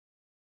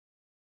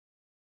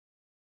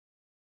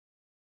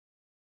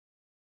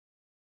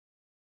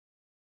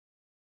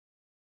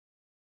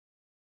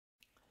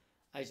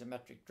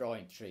Isometric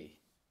drawing 3.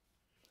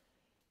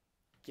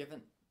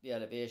 Given the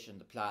elevation,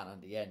 the plan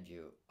and the end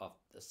view of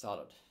the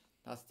solid,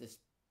 that's this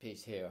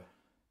piece here.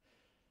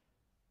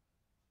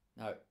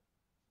 Now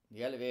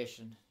the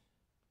elevation,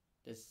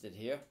 this is it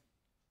here.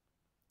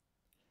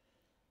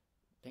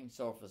 Pink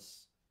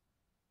surface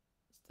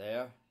is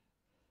there,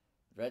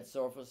 red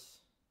surface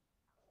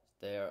is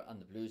there, and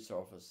the blue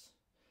surface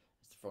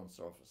is the front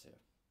surface here.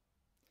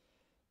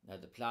 Now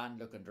the plan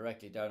looking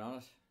directly down on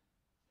it,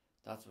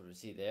 that's what we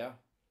see there.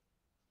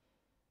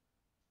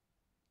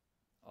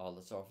 All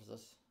the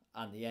surfaces,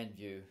 and the end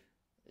view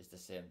is the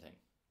same thing.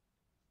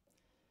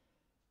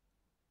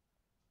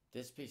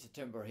 This piece of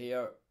timber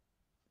here,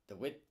 the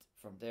width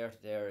from there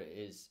to there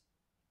is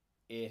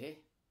 80.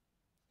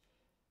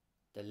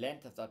 The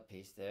length of that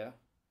piece there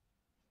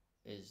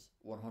is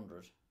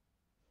 100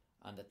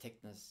 and the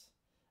thickness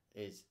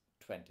is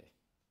 20.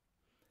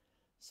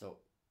 So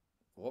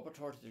go up at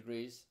 30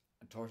 degrees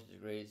and 30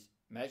 degrees,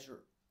 measure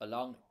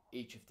along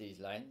each of these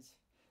lines.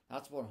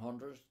 That's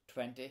 100,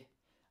 20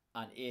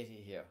 and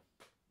 80 here,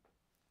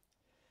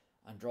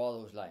 and draw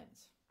those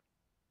lines.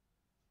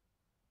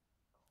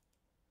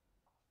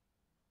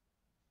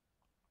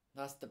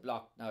 That's the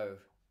block now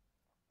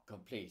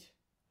complete.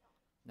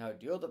 Now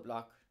the other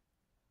block,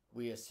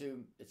 we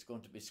assume it's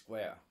going to be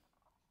square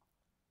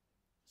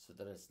so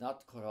that it's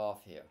not cut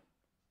off here.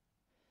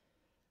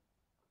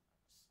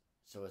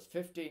 So it's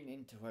 15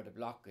 into where the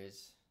block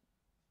is.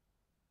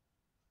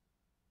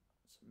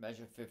 So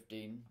measure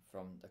 15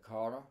 from the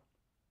corner,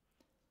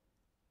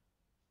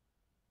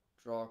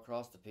 draw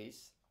across the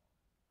piece,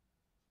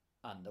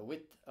 and the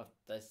width of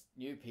this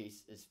new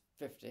piece is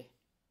 50.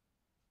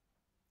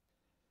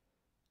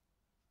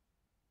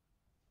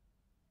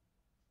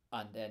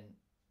 And then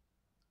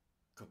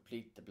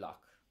complete the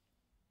block.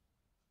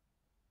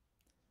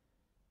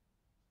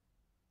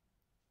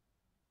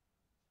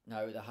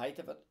 Now the height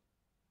of it,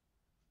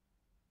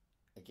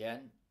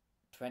 again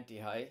 20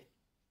 high,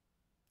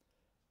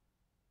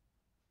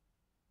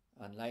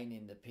 and line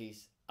in the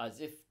piece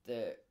as if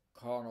the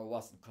corner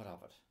wasn't cut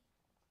off it.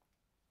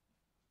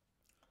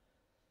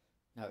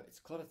 Now it's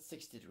cut at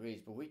 60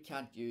 degrees, but we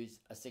can't use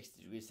a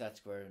 60 degree set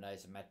square in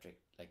isometric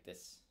like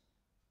this.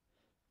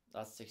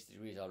 That's 60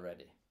 degrees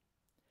already.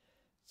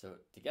 So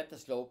to get the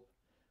slope,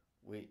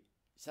 we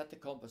set the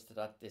compass to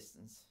that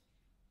distance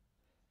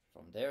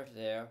from there to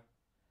there.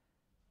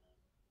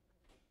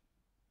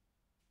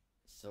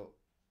 So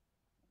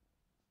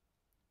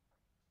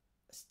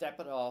step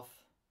it off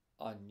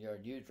on your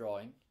new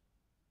drawing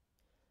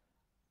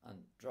and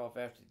draw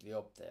vertically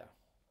up there.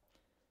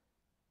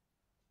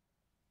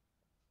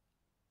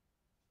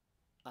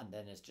 And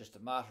then it's just a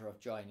matter of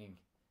joining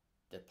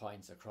the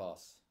points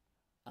across,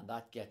 and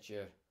that gets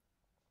you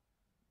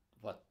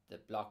what the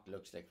block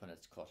looks like when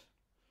it's cut.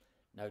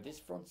 Now this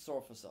front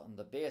surface on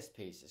the base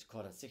piece is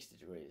cut at 60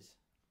 degrees.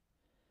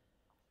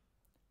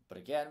 But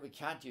again, we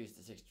can't use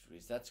the 60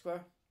 degree set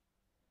square.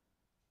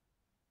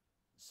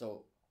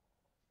 So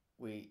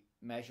we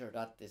measure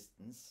that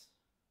distance,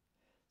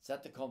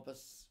 set the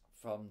compass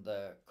from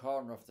the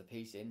corner of the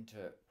piece into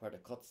where the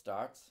cut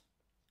starts,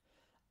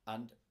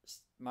 and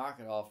mark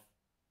it off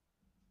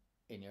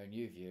in your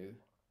new view,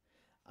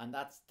 and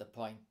that's the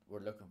point we're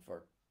looking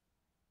for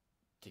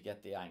to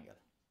get the angle.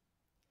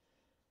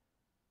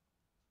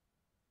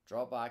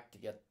 Draw back to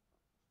get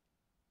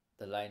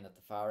the line at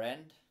the far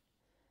end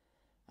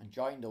and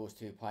join those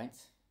 2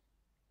 points,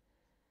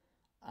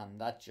 and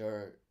that's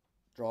your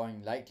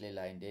drawing lightly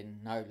lined in.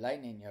 Now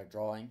line in your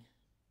drawing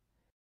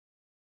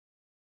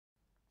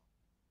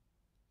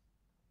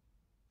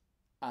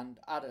and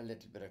add a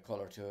little bit of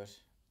colour to it,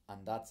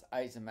 and that's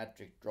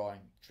isometric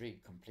drawing 3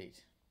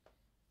 complete.